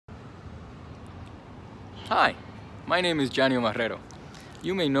Hi, my name is Janio Marrero.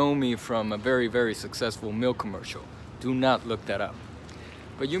 You may know me from a very successful milk commercial. Do not look that up.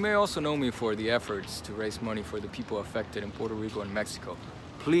 But you may also know me for the efforts to raise money for the people affected in Puerto Rico and Mexico.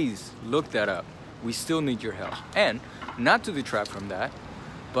 Please look that up. We still need your help. And not to detract from that,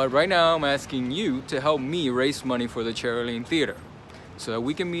 but right now I'm asking you to help me raise money for the Cherry Lane Theater so that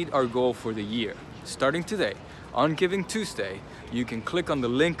we can meet our goal for the year. Starting today, on Giving Tuesday, you can click on the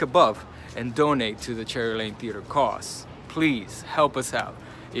link above and donate to the Cherry Lane Theater cause. Please help us out.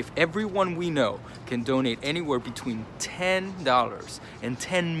 If everyone we know can donate anywhere between $10 and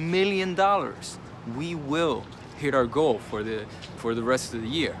 $10 million, we will hit our goal for the rest of the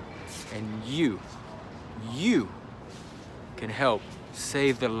year. And you can help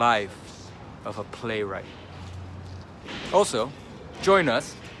save the life of a playwright. Also, join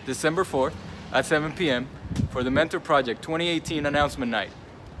us December 4th at 7 p.m. for the Mentor Project 2018 announcement night.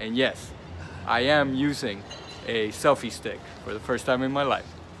 And yes, I am using a selfie stick for the first time in my life.